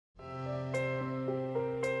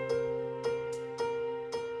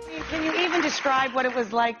Can you even describe what it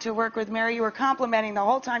was like to work with Mary? You were complimenting the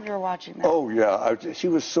whole time you were watching that. Oh, yeah. She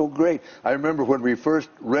was so great. I remember when we first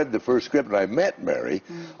read the first script and I met Mary,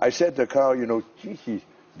 I said to Carl, you know, gee, she's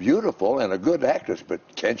beautiful and a good actress, but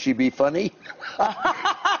can she be funny? The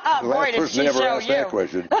last person ever asked that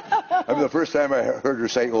question. I mean, the first time I heard her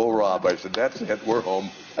say, "Oh, Rob," I said, "That's it, we're home."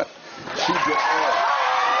 She did.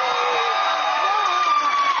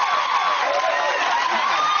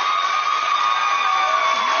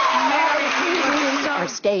 Our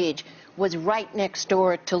stage was right next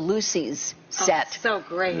door to Lucy's set. Oh, so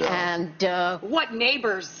great. Yeah. And what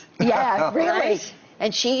neighbors? yeah, really. Right?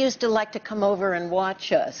 And she used to like to come over and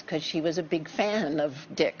watch us because she was a big fan of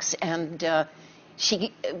Dick's. And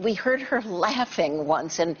we heard her laughing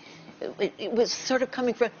once, and it was sort of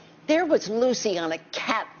coming from. There was Lucy on a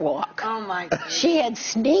catwalk. Oh, my God. She had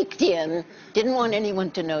sneaked in, didn't want anyone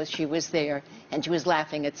to know she was there, and she was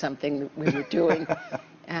laughing at something that we were doing.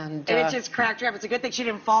 And it just cracked her up. It's a good thing she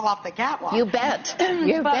didn't fall off the catwalk. You bet.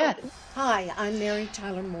 You bet. Hi, I'm Mary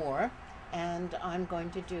Tyler Moore, and I'm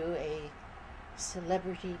going to do a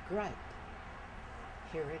celebrity gripe.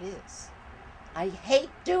 Here it is. I hate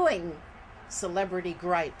doing celebrity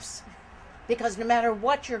gripes because no matter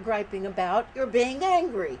what you're griping about, you're being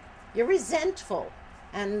angry. You're resentful,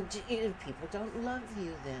 and people don't love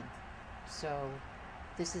you then. So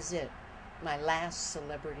this is it, my last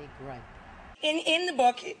celebrity gripe. In the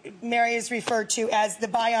book, Mary is referred to as the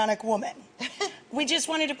bionic woman. We just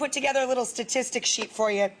wanted to put together a little statistic sheet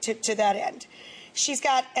for you to that end. She's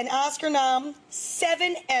got an Oscar nom,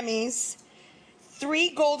 7 Emmys,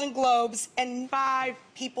 3 Golden Globes, and 5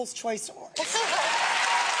 People's Choice Awards. That's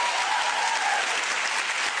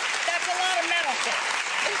a lot of medals.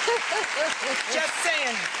 Just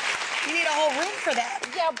saying. You need a whole room for that.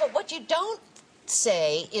 Yeah, but what you don't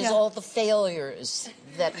say is all the failures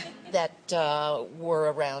that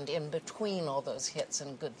were around in between all those hits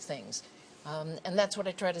and good things. And that's what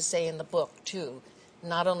I try to say in the book, too.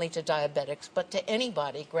 Not only to diabetics, but to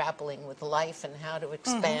anybody grappling with life and how to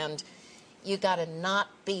expand. You got to not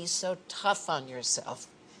be so tough on yourself.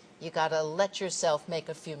 You got to let yourself make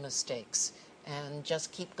a few mistakes and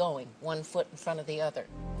just keep going, one foot in front of the other.